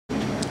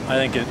I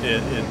think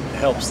it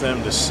helps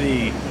them to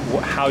see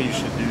how you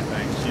should do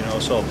things, you know.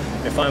 So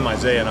if I'm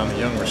Isaiah and I'm a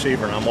young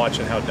receiver and I'm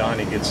watching how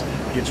Donnie gets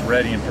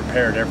ready and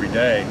prepared every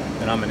day,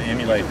 then I'm going to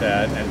emulate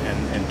that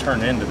and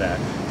turn into that.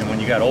 And when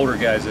you got older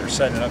guys that are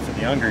setting it up for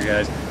the younger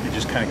guys, it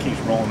just kind of keeps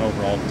rolling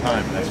over all the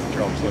time, and that's what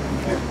you're always looking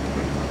for.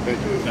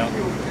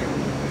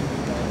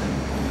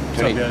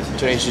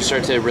 Tony, as you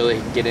start to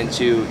really get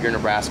into your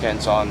Nebraska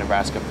and saw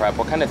Nebraska prep,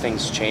 what kind of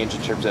things change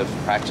in terms of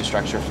practice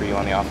structure for you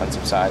on the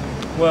offensive side?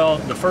 Well,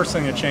 the first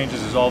thing that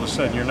changes is all of a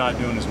sudden you're not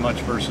doing as much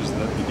versus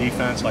the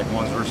defense, like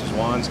ones versus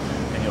ones,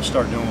 and you'll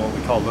start doing what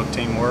we call look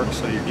team work.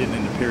 So you're getting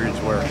into periods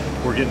where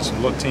we're getting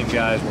some look team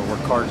guys, where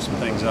we're carting some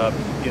things up,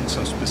 getting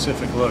some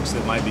specific looks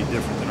that might be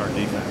different than our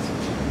defense.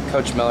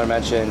 Coach Miller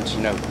mentioned,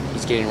 you know,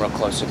 he's getting real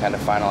close to kind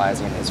of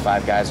finalizing his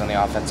 5 guys on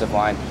the offensive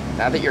line.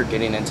 Now that you're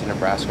getting into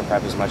Nebraska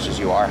prep as much as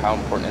you are, how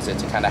important is it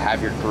to kind of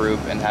have your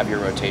group and have your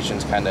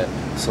rotations kind of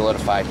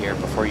solidified here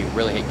before you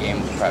really hit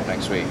game prep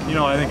next week? You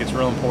know, I think it's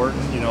real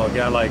important. You know, a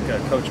guy like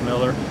Coach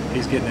Miller,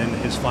 he's getting into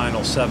his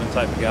final 7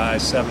 type of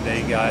guys, 7 to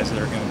 8 guys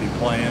that are going to be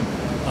playing.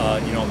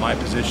 You know, in my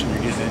position,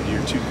 you're getting into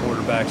your 2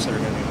 quarterbacks that are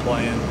going to be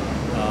playing.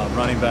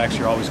 Running backs,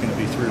 you're always going to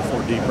be 3 or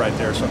 4 deep right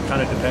there, so it kind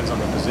of depends on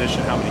the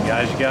position, how many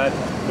guys you got,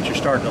 but you're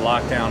starting to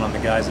lock down on the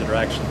guys that are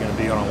actually going to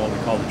be on what we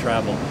call the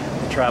travel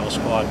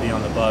squad, be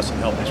on the bus and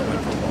help us win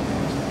football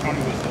games. Tony,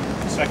 was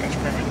the second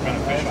scrimmage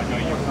beneficial? I know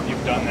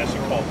you've done this,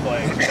 you call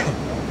plays,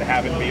 to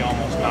have it be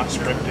almost not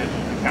scripted,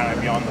 and kind of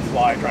be on the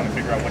fly, trying to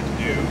figure out what to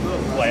do,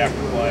 play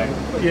after play.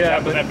 Yeah,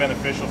 was that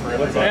beneficial for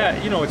everybody?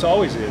 Yeah, you know, it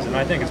always is, and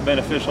I think it's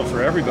beneficial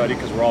for everybody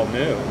because we're all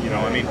new. You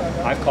know, I mean,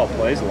 I've called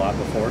plays a lot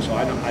before, so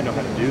I know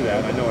how to do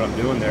that. I know what I'm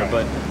doing there,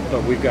 but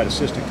we've got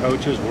assistant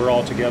coaches. We're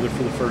all together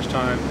for the first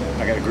time.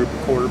 I got a group of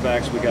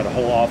quarterbacks. We got a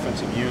whole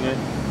offensive unit.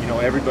 You know,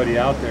 everybody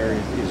out there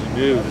is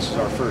new. This is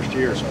our first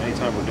year, so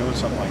anytime we're doing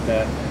something like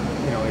that,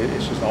 you know,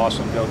 it's just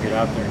awesome to get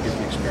out there and get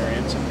the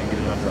experience and get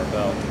it under our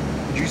belt.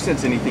 Did you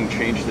sense anything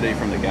change today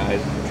from the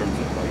guys in terms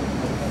of like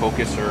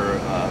focus or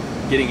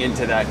getting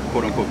into that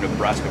quote-unquote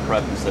Nebraska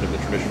prep instead of the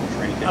traditional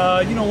training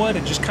camp? You know what?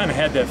 It just kind of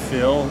had that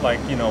feel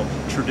like, you know,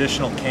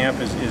 traditional camp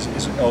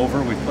is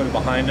over. We've put it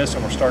behind us,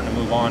 and we're starting to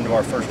move on to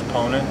our first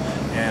opponent.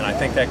 And I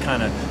think that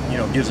kind of, you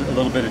know, gives it a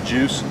little bit of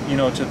juice, you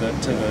know, to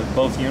the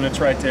both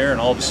units right there.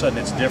 And all of a sudden,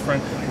 it's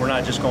different. We're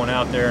not just going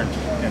out there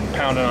and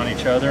pounding on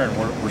each other,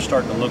 and we're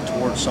starting to look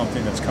towards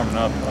something that's coming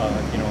up,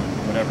 you know,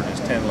 whatever it is,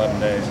 10, 11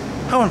 days.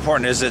 How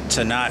important is it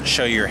to not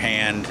show your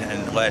hand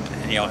and let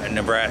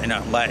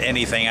let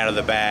anything out of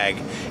the bag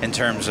in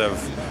terms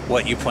of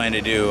what you plan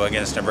to do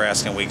against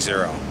Nebraska in week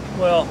 0?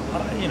 Well,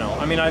 you know,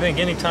 I mean, I think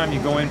anytime you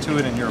go into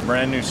it and you're a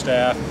brand new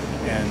staff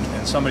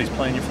and somebody's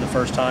playing you for the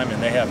first time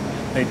and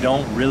they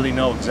don't really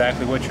know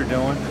exactly what you're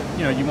doing,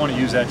 you know, you want to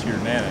use that to your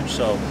advantage.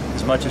 So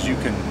as much as you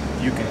can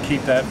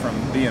keep that from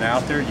being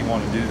out there, you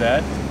want to do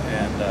that.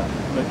 And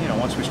but you know,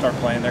 once we start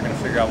playing, they're going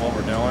to figure out what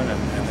we're doing,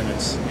 and then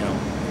it's, you know,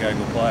 you got to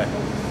go play.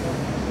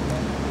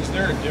 Is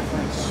there a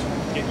difference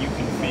that you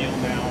can feel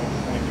now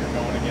when you're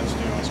going against,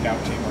 you know, a scout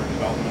team or a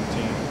development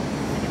team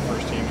with your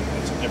first team?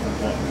 It's a different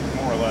look,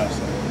 more or less.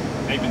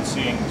 They've been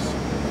seeing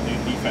the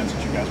defense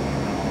that you guys want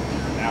to run all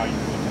year. Now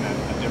you're looking at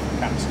a different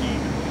kind of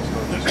scheme.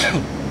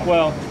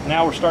 Well,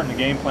 now we're starting a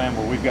game plan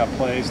where we've got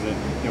plays that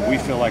we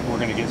feel like we're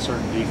going to get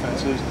certain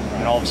defenses,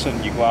 and all of a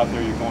sudden you go out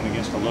there, you're going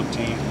against a look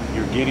team,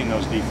 you're getting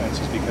those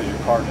defenses because you're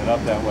carting it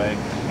up that way,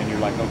 and you're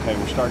like, okay,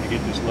 we're starting to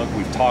get this look.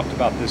 We've talked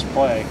about this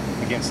play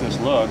against this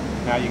look.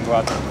 Now you can go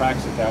out there and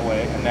practice it that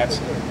way, and that's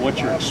what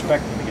you're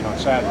expecting to get on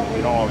Saturday.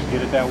 You don't always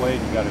get it that way,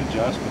 and you got to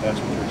adjust, but that's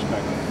what you're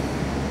expecting.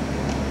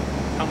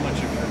 How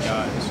much of your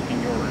guys in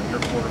your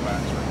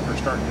quarterbacks are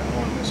starting to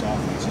own this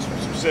offense,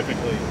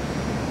 specifically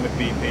with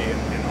BP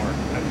and Art?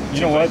 You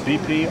know what,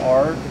 BP,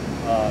 Art,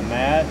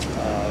 Matt,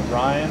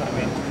 Ryan, I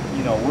mean,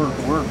 you know,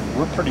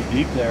 we're pretty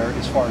deep there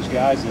as far as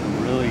guys that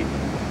are really,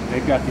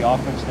 they've got the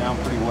offense down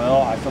pretty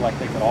well. I feel like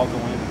they could all go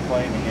in and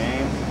play in the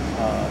game.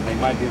 They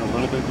might be at a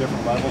little bit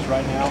different levels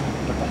right now,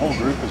 but the whole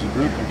group as a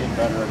group, they're getting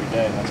better every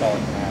day, and that's all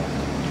that can happen.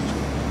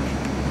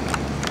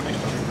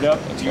 Yep,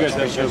 you guys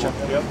have a good one.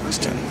 Yep. Thanks,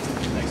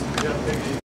 Tim.